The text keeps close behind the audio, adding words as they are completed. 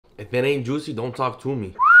If it ain't juicy, don't talk to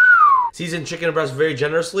me. Season chicken breast very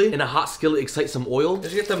generously. In a hot skillet, excite some oil.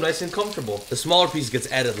 Just get them nice and comfortable. The smaller piece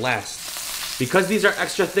gets added last. Because these are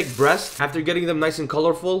extra thick breasts, after getting them nice and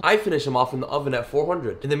colorful, I finish them off in the oven at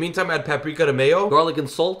 400. In the meantime, add paprika to mayo, garlic and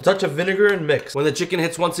salt, touch of vinegar and mix. When the chicken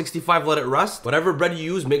hits 165, let it rest. Whatever bread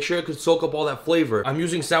you use, make sure it can soak up all that flavor. I'm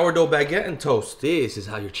using sourdough baguette and toast. This is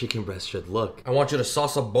how your chicken breast should look. I want you to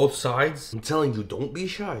sauce up both sides. I'm telling you, don't be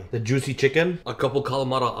shy. The juicy chicken, a couple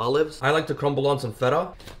kalamata olives. I like to crumble on some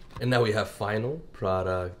feta. And now we have final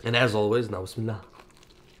product. And as always, now bismillah.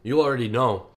 You already know.